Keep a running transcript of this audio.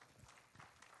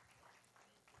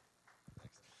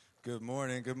Good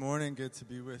morning. Good morning. Good to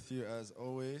be with you as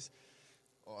always.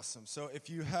 Awesome. So if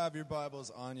you have your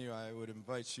Bibles on you, I would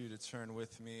invite you to turn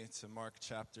with me to Mark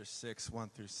chapter 6, 1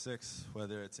 through 6,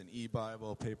 whether it's an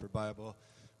e-Bible, paper Bible.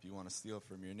 If you want to steal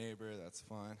from your neighbor, that's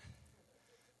fine.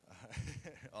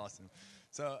 Awesome.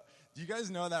 So do you guys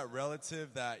know that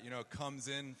relative that, comes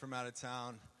in from out of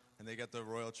town and they get the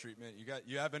royal treatment?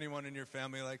 You have anyone in your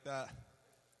family like that?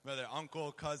 Whether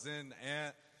uncle, cousin,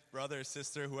 aunt, brother,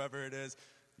 sister, whoever it is.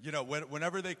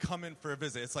 Whenever they come in for a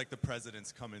visit, it's like the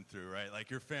president's coming through, right? Like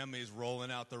your family is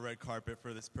rolling out the red carpet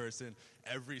for this person,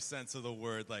 every sense of the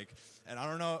word. And I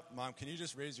don't know, Mom, can you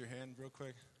just raise your hand real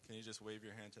quick? Can you just wave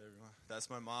your hand to everyone? That's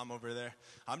my mom over there.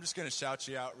 I'm just going to shout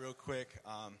you out real quick.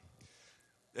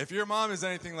 If your mom is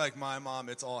anything like my mom,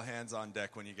 it's all hands on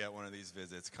deck when you get one of these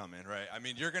visits coming, right? I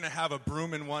mean, you're going to have a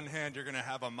broom in one hand, you're going to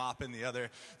have a mop in the other.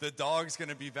 The dog's going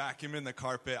to be vacuuming the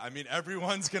carpet. I mean,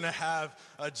 everyone's going to have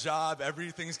a job.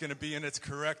 Everything's going to be in its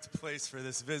correct place for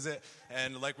this visit.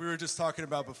 And like we were just talking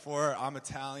about before, I'm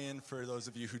Italian, for those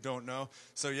of you who don't know.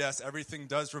 So yes, everything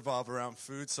does revolve around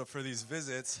food. So for these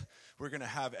visits, we're going to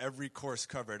have every course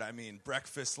covered. I mean,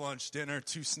 breakfast, lunch, dinner,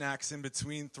 2 snacks in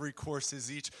between, 3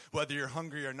 courses each. Whether you're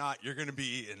hungry or not, you're going to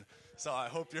be eating. So I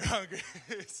hope you're hungry.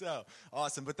 So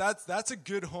awesome. But that's a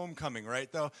good homecoming,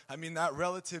 right, though? I mean, that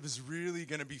relative is really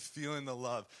going to be feeling the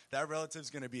love. That relative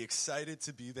is going to be excited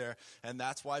to be there. And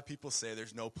that's why people say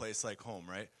there's no place like home,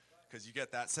 right? Because you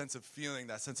get that sense of feeling,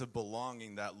 that sense of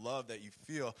belonging, that love that you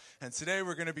feel. And today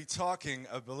we're going to be talking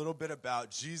a little bit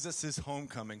about Jesus'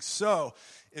 homecoming. So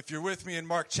if you're with me in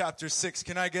Mark chapter 6,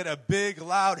 can I get a big,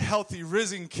 loud, healthy,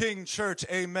 risen King church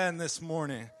amen this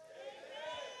morning?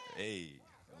 Amen. Hey,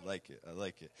 I like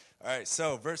it. All right,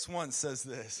 so verse 1 says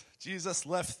this. Jesus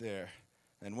left there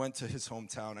and went to his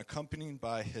hometown, accompanied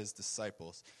by his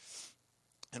disciples.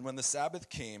 And when the Sabbath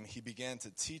came, he began to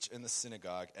teach in the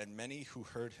synagogue, and many who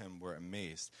heard him were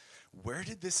amazed. Where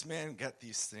did this man get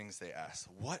these things, they asked.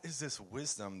 What is this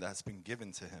wisdom that's been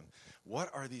given to him? What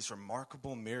are these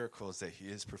remarkable miracles that he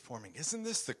is performing? Isn't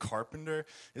this the carpenter?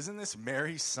 Isn't this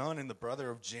Mary's son and the brother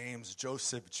of James,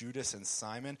 Joseph, Judas, and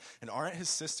Simon? And aren't his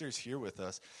sisters here with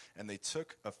us? And they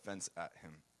took offense at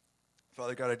him.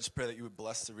 Father God, I just pray that you would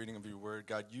bless the reading of your word.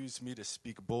 God, use me to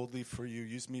speak boldly for you.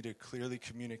 Use me to clearly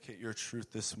communicate your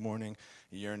truth this morning.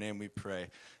 In your name we pray.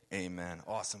 Amen.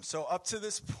 Awesome. So up to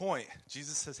this point,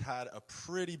 Jesus has had a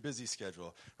pretty busy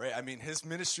schedule, right? I mean, his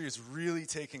ministry is really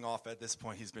taking off at this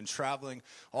point. He's been traveling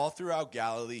all throughout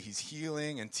Galilee. He's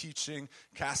healing and teaching,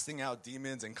 casting out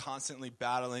demons, and constantly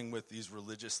battling with these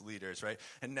religious leaders, right?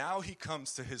 And now he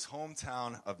comes to his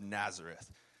hometown of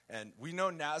Nazareth. And we know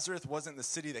Nazareth wasn't the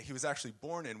city that he was actually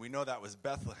born in. We know that was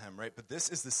Bethlehem, right? But this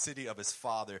is the city of his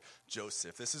father,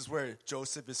 Joseph. This is where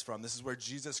Joseph is from. This is where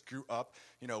Jesus grew up,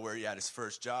 where he had his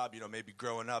first job. Maybe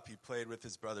growing up, he played with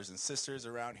his brothers and sisters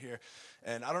around here.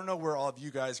 And I don't know where all of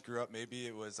you guys grew up. Maybe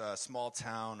it was a small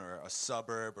town or a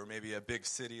suburb or maybe a big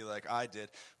city like I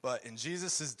did. But in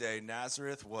Jesus' day,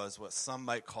 Nazareth was what some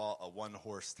might call a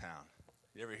one-horse town.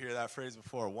 You ever hear that phrase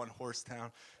before, a one-horse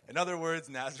town? In other words,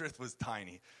 Nazareth was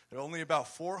tiny. There were only about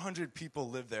 400 people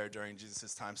lived there during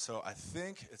Jesus' time, so I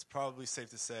think it's probably safe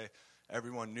to say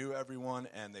everyone knew everyone,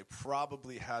 and they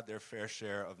probably had their fair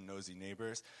share of nosy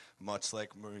neighbors, much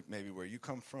like maybe where you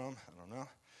come from. I don't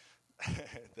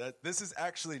know. This is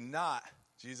actually not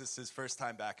Jesus' first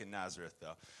time back in Nazareth,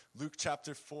 though. Luke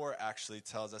chapter 4 actually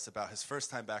tells us about his first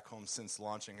time back home since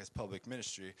launching his public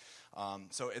ministry.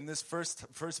 So in this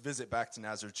first visit back to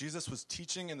Nazareth, Jesus was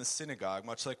teaching in the synagogue,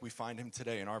 much like we find him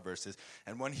today in our verses.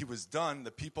 And when he was done,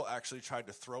 the people actually tried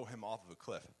to throw him off of a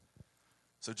cliff.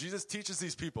 So Jesus teaches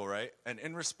these people, right? And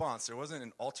in response, there wasn't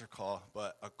an altar call,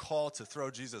 but a call to throw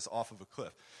Jesus off of a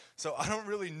cliff. So I don't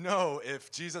really know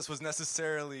if Jesus was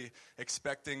necessarily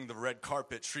expecting the red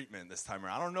carpet treatment this time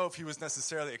around. I don't know if he was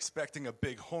necessarily expecting a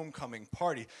big homecoming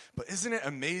party, but isn't it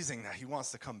amazing that he wants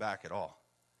to come back at all?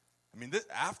 I mean,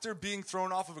 after being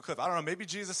thrown off of a cliff, I don't know, maybe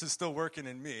Jesus is still working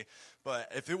in me,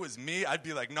 but if it was me, I'd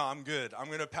be like, no, I'm good. I'm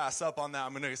going to pass up on that.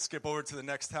 I'm going to skip over to the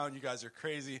next town. You guys are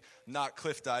crazy. Not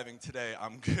cliff diving today.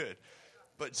 I'm good.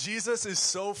 But Jesus is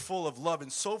so full of love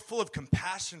and so full of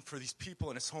compassion for these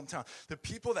people in his hometown, the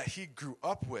people that he grew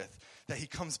up with, that he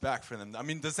comes back for them. I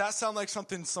mean, does that sound like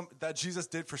something that Jesus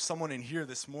did for someone in here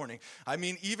this morning? I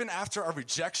mean, even after our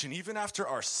rejection, even after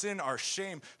our sin, our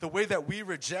shame, the way that we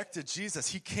rejected Jesus,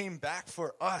 he came back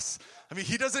for us. I mean,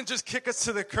 he doesn't just kick us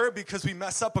to the curb because we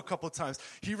mess up a couple times.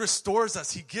 He restores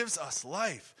us. He gives us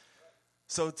life.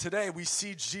 So today we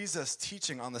see Jesus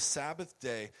teaching on the Sabbath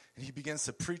day, and he begins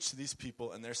to preach to these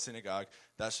people in their synagogue.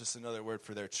 That's just another word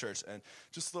for their church. And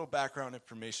just a little background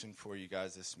information for you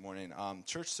guys this morning.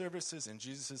 Church services in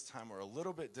Jesus' time were a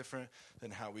little bit different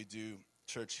than how we do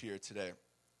church here today.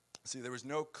 See, there was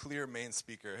no clear main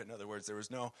speaker. In other words, there was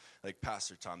no, like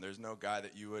Pastor Tom. There's no guy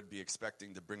that you would be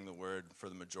expecting to bring the word for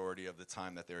the majority of the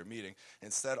time that they were meeting.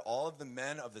 Instead, all of the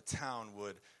men of the town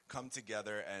would come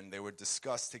together and they would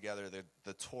discuss together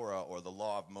the Torah or the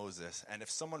law of Moses. And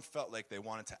if someone felt like they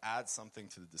wanted to add something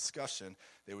to the discussion,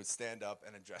 they would stand up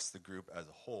and address the group as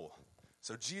a whole.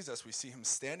 So Jesus, we see him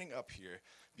standing up here,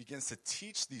 begins to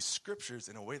teach these scriptures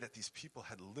in a way that these people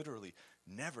had literally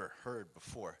never heard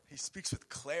before. He speaks with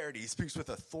clarity. He speaks with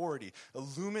authority,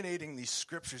 illuminating these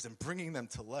scriptures and bringing them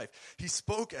to life. He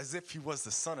spoke as if he was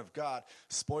the Son of God.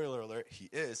 Spoiler alert, he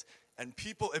is. And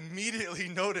people immediately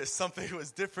noticed something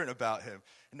was different about him.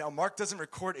 And now Mark doesn't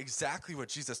record exactly what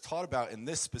Jesus taught about in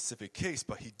this specific case,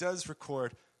 but he does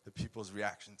record the people's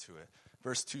reaction to it.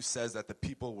 Verse 2 says that the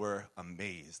people were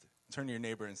amazed. Turn to your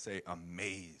neighbor and say,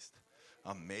 amazed.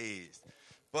 Amazed.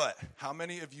 But how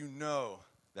many of you know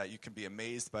that you can be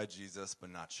amazed by Jesus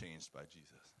but not changed by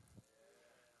Jesus?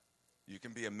 You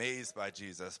can be amazed by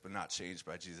Jesus but not changed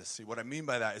by Jesus. See, what I mean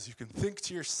by that is you can think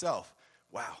to yourself,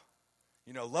 wow,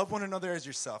 love one another as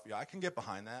yourself. Yeah, I can get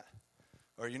behind that.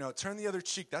 Or, turn the other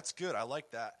cheek. That's good. I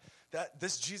like that.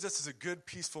 This Jesus is a good,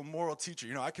 peaceful, moral teacher.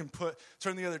 I can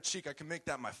turn the other cheek. I can make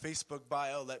that my Facebook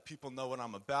bio, let people know what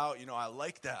I'm about. I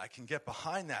like that. I can get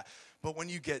behind that. But when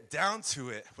you get down to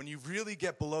it, when you really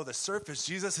get below the surface,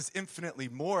 Jesus is infinitely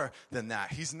more than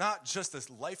that. He's not just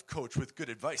a life coach with good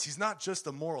advice. He's not just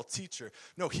a moral teacher.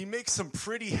 No, he makes some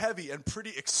pretty heavy and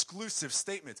pretty exclusive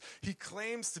statements. He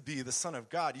claims to be the Son of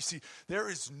God. You see, there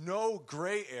is no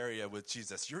gray area with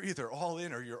Jesus. You're either all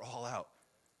in or you're all out.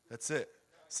 That's it.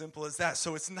 Simple as that.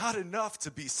 So it's not enough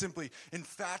to be simply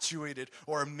infatuated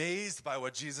or amazed by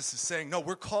what Jesus is saying. No,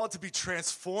 we're called to be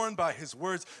transformed by his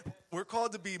words. We're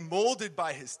called to be molded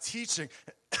by his teaching.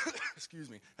 Excuse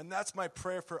me. And that's my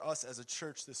prayer for us as a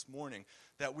church this morning,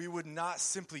 that we would not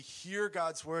simply hear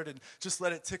God's word and just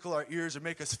let it tickle our ears or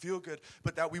make us feel good,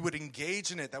 but that we would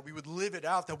engage in it, that we would live it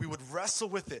out, that we would wrestle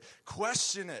with it,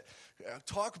 question it,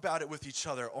 talk about it with each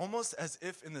other, almost as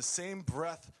if in the same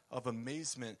breath of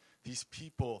amazement, these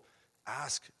people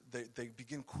they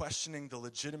begin questioning the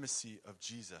legitimacy of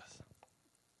Jesus.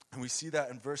 And we see that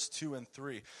in verse 2 and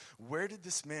 3. Where did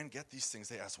this man get these things?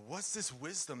 They ask, what's this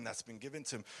wisdom that's been given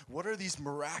to him? What are these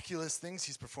miraculous things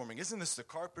he's performing? Isn't this the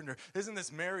carpenter? Isn't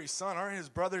this Mary's son? Aren't his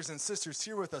brothers and sisters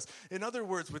here with us? In other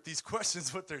words, with these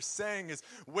questions, what they're saying is,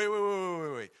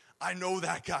 wait. I know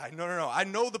that guy. No. I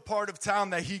know the part of town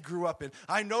that he grew up in.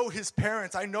 I know his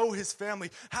parents. I know his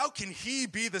family. How can he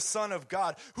be the Son of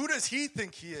God? Who does he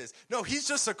think he is? No, he's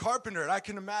just a carpenter. And I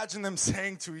can imagine them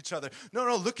saying to each other,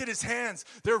 no, look at his hands.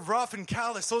 They're rough and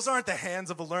callous. Those aren't the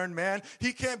hands of a learned man.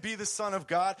 He can't be the Son of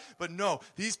God. But no,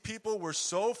 these people were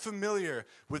so familiar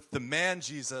with the man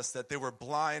Jesus that they were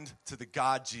blind to the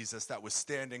God Jesus that was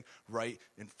standing right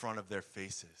in front of their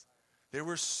faces. They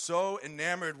were so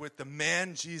enamored with the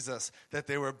man Jesus that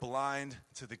they were blind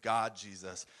to the God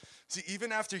Jesus. See,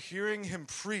 even after hearing him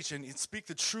preach and speak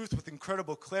the truth with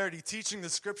incredible clarity, teaching the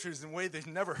scriptures in a way they've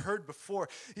never heard before,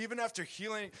 even after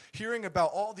hearing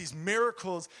about all these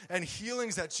miracles and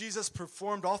healings that Jesus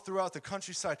performed all throughout the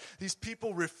countryside, these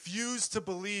people refused to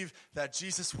believe that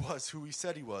Jesus was who he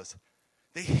said he was.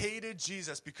 They hated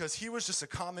Jesus because he was just a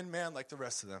common man like the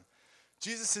rest of them.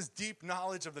 Jesus' deep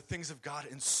knowledge of the things of God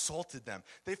insulted them.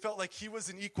 They felt like he was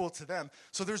an equal to them,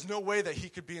 so there's no way that he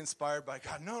could be inspired by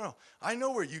God. No, I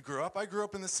know where you grew up. I grew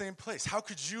up in the same place. How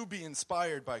could you be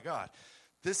inspired by God?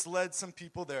 This led some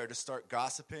people there to start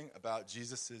gossiping about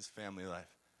Jesus' family life.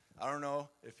 I don't know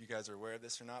if you guys are aware of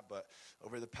this or not, but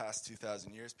over the past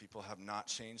 2,000 years, people have not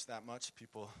changed that much.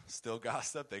 People still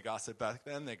gossip. They gossip back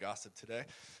then. They gossip today.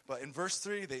 But in verse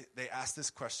 3, they ask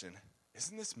this question,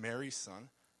 isn't this Mary's son?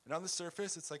 And on the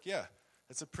surface, it's like, yeah,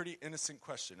 it's a pretty innocent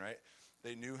question, right?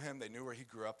 They knew him. They knew where he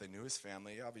grew up. They knew his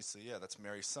family. Obviously, yeah, that's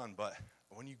Mary's son. But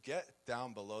when you get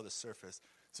down below the surface,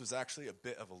 this was actually a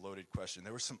bit of a loaded question.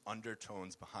 There were some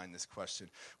undertones behind this question.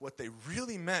 What they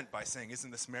really meant by saying, isn't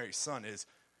this Mary's son, is,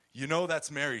 that's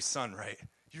Mary's son, right?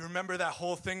 You remember that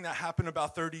whole thing that happened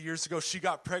about 30 years ago? She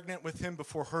got pregnant with him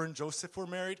before her and Joseph were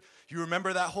married. You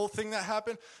remember that whole thing that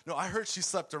happened? No, I heard she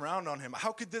slept around on him.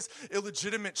 How could this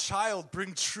illegitimate child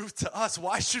bring truth to us?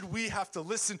 Why should we have to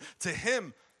listen to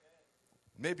him?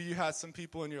 Maybe you had some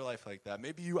people in your life like that.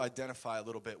 Maybe you identify a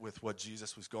little bit with what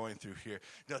Jesus was going through here.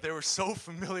 Now, they were so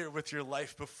familiar with your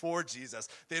life before Jesus,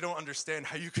 they don't understand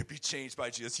how you could be changed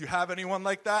by Jesus. You have anyone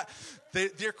like that?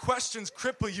 Their questions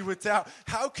cripple you with doubt.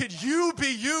 How could you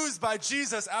be used by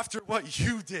Jesus after what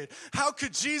you did? How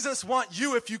could Jesus want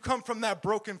you if you come from that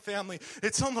broken family?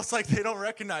 It's almost like they don't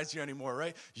recognize you anymore,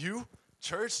 right? You?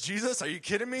 Church? Jesus? Are you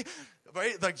kidding me?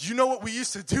 Right? Like, you know what we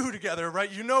used to do together, right?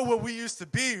 You know what we used to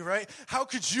be, right? How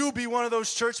could you be one of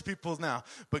those church people now?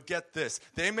 But get this.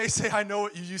 They may say, I know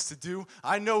what you used to do.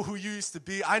 I know who you used to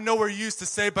be. I know where you used to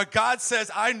stay. But God says,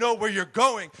 I know where you're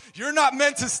going. You're not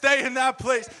meant to stay in that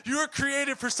place. You were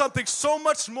created for something so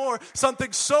much more,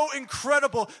 something so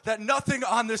incredible that nothing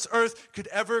on this earth could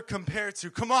ever compare to.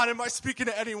 Come on, am I speaking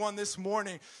to anyone this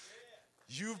morning?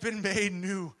 You've been made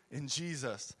new in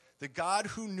Jesus. The God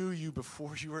who knew you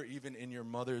before you were even in your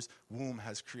mother's womb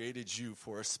has created you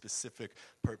for a specific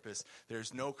purpose.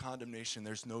 There's no condemnation,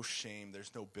 there's no shame, there's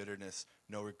no bitterness,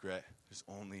 no regret. There's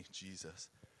only Jesus.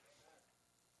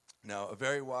 Now, a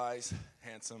very wise,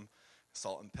 handsome,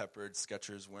 salt and peppered,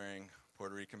 Skechers wearing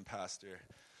Puerto Rican pastor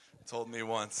told me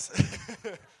once,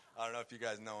 I don't know if you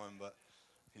guys know him, but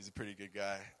he's a pretty good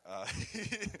guy.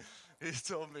 He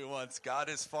told me once, God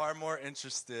is far more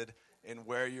interested in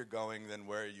where you're going than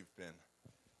where you've been.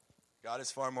 God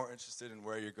is far more interested in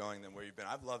where you're going than where you've been.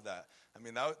 I've loved that. I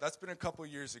mean, that's been a couple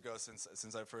years ago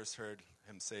since I first heard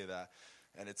him say that,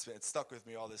 and it's stuck with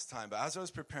me all this time. But as I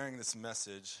was preparing this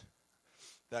message,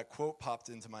 that quote popped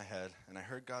into my head, and I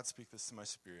heard God speak this to my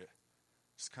spirit,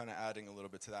 just kind of adding a little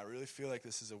bit to that. I really feel like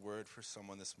this is a word for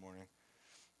someone this morning.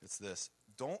 It's this: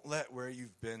 don't let where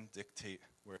you've been dictate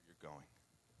where you're going.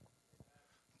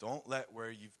 Don't let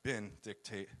where you've been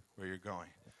dictate where you're going.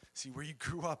 See, where you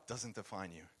grew up doesn't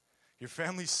define you. Your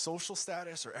family's social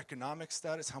status or economic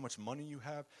status, how much money you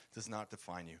have, does not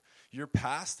define you. Your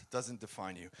past doesn't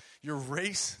define you. Your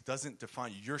race doesn't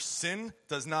define you. Your sin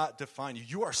does not define you.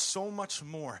 You are so much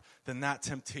more than that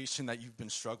temptation that you've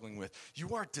been struggling with.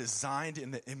 You are designed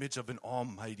in the image of an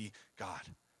almighty God.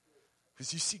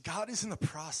 Because you see, God is in the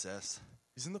process.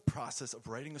 He's in the process of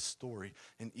writing a story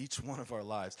in each one of our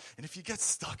lives. And if you get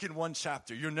stuck in one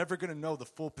chapter, you're never going to know the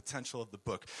full potential of the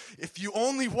book. If you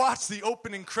only watch the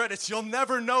opening credits, you'll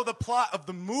never know the plot of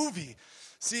the movie.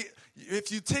 See,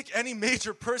 if you take any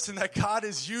major person that God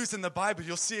has used in the Bible,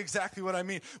 you'll see exactly what I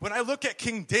mean. When I look at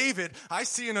King David, I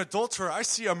see an adulterer, I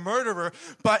see a murderer,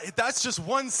 but that's just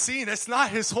one scene. It's not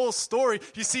his whole story.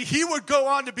 You see, he would go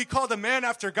on to be called a man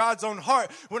after God's own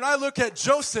heart. When I look at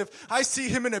Joseph, I see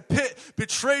him in a pit,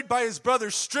 betrayed by his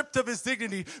brothers, stripped of his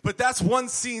dignity, but that's one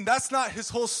scene. That's not his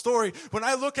whole story. When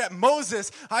I look at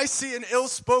Moses, I see an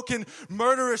ill-spoken,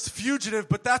 murderous fugitive,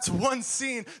 but that's one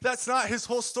scene. That's not his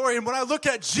whole story. And when I look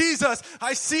at Jesus,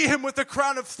 I see him with a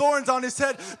crown of thorns on his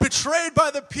head, betrayed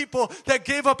by the people that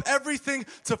gave up everything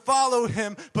to follow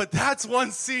him. But that's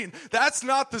one scene. That's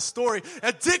not the story.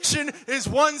 Addiction is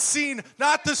one scene,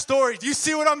 not the story. Do you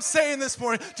see what I'm saying this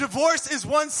morning? Divorce is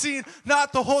one scene,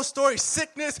 not the whole story.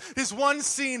 Sickness is one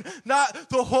scene, not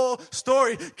the whole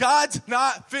story. God's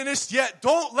not finished yet.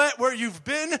 Don't let where you've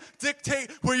been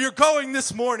dictate where you're going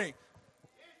this morning.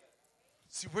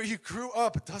 See, where you grew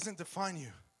up doesn't define you.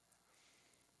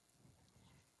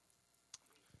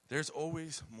 There's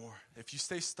always more. If you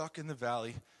stay stuck in the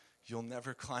valley, you'll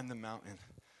never climb the mountain.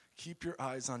 Keep your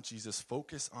eyes on Jesus.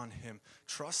 Focus on him.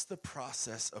 Trust the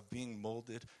process of being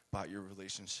molded by your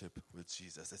relationship with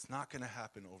Jesus. It's not going to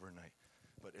happen overnight,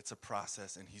 but it's a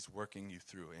process, and he's working you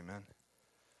through. Amen?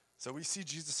 So we see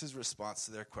Jesus' response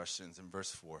to their questions in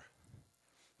verse 4.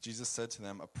 Jesus said to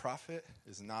them, "A prophet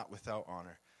is not without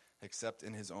honor, except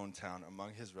in his own town,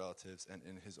 among his relatives, and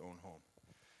in his own home."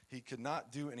 He could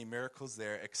not do any miracles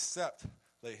there except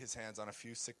lay his hands on a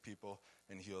few sick people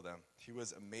and heal them. He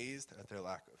was amazed at their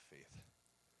lack of faith.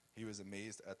 He was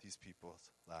amazed at these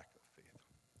people's lack of faith.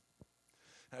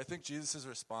 And I think Jesus'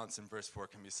 response in verse 4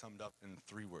 can be summed up in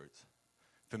 3 words.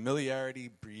 Familiarity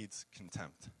breeds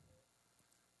contempt.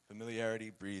 Familiarity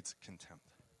breeds contempt.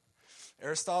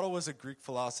 Aristotle was a Greek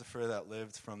philosopher that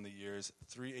lived from the years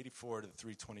 384 to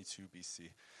 322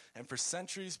 BC. And for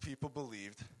centuries, people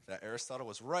believed that Aristotle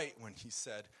was right when he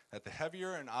said that the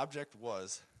heavier an object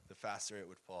was, the faster it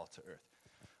would fall to earth.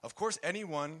 Of course,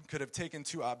 anyone could have taken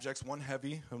 2 objects, one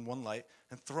heavy and one light,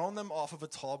 and thrown them off of a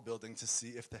tall building to see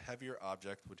if the heavier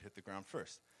object would hit the ground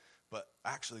first. But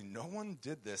actually, no one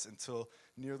did this until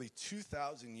nearly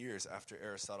 2,000 years after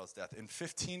Aristotle's death. In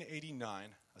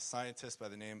 1589, a scientist by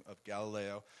the name of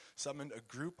Galileo summoned a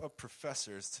group of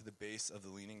professors to the base of the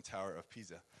Leaning Tower of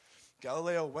Pisa.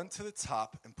 Galileo went to the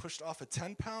top and pushed off a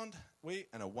 10-pound weight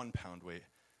and a 1-pound weight.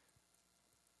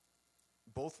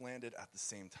 both landed at the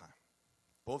same time.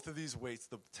 Both of these weights,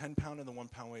 the 10-pound and the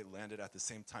 1-pound weight, landed at the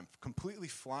same time, completely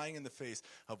flying in the face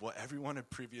of what everyone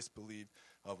had previously believed,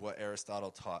 of what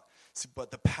Aristotle taught. See, but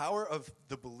the power of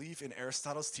the belief in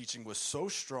Aristotle's teaching was so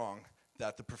strong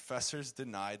that the professors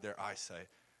denied their eyesight.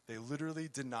 They literally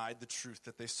denied the truth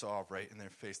that they saw right in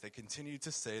their face. They continued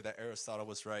to say that Aristotle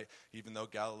was right, even though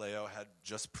Galileo had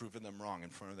just proven them wrong in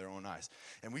front of their own eyes.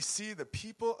 And we see the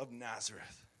people of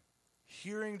Nazareth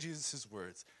hearing Jesus'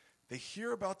 words. They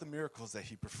hear about the miracles that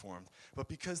he performed, but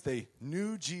because they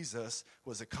knew Jesus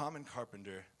was a common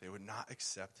carpenter, they would not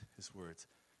accept his words,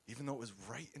 even though it was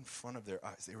right in front of their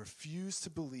eyes. They refused to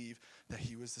believe that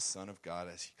he was the Son of God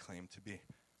as he claimed to be.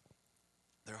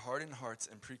 Their hardened hearts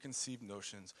and preconceived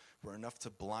notions were enough to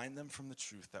blind them from the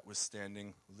truth that was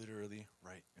standing literally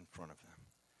right in front of them.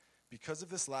 Because of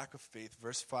this lack of faith,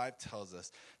 verse 5 tells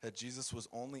us that Jesus was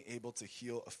only able to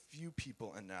heal a few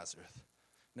people in Nazareth.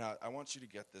 Now, I want you to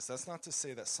get this. That's not to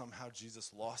say that somehow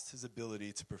Jesus lost his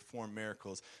ability to perform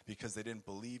miracles because they didn't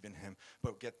believe in him.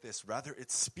 But get this. Rather,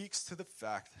 it speaks to the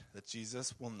fact that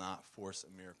Jesus will not force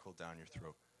a miracle down your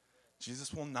throat.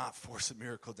 Jesus will not force a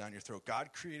miracle down your throat. God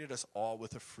created us all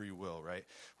with a free will, right?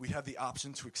 We have the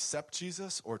option to accept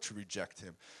Jesus or to reject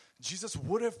him. Jesus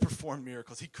would have performed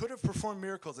miracles. He could have performed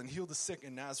miracles and healed the sick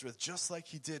in Nazareth just like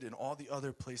he did in all the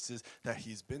other places that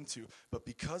he's been to. But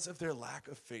because of their lack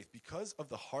of faith, because of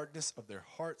the hardness of their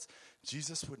hearts,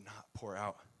 Jesus would not pour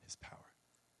out his power.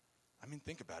 I mean,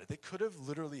 think about it. They could have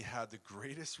literally had the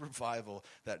greatest revival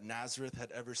that Nazareth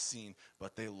had ever seen,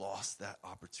 but they lost that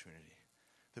opportunity.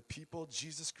 The people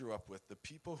Jesus grew up with, the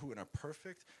people who in a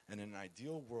perfect and an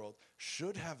ideal world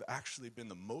should have actually been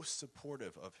the most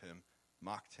supportive of him,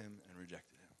 mocked him and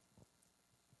rejected him.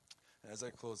 And as I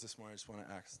close this morning, I just want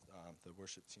to ask the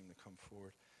worship team to come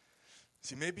forward.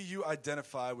 See, maybe you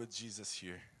identify with Jesus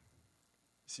here.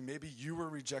 See, maybe you were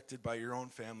rejected by your own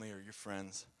family or your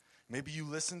friends. Maybe you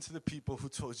listened to the people who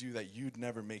told you that you'd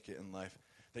never make it in life,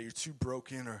 that you're too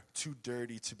broken or too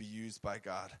dirty to be used by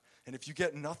God. And if you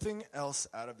get nothing else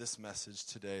out of this message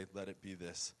today, let it be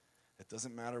this. It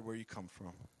doesn't matter where you come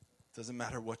from. It doesn't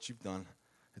matter what you've done.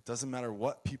 It doesn't matter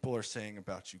what people are saying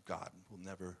about you. God will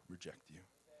never reject you.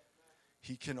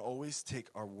 He can always take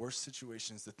our worst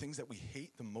situations, the things that we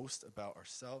hate the most about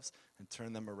ourselves, and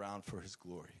turn them around for his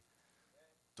glory.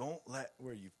 Don't let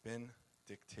where you've been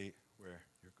dictate where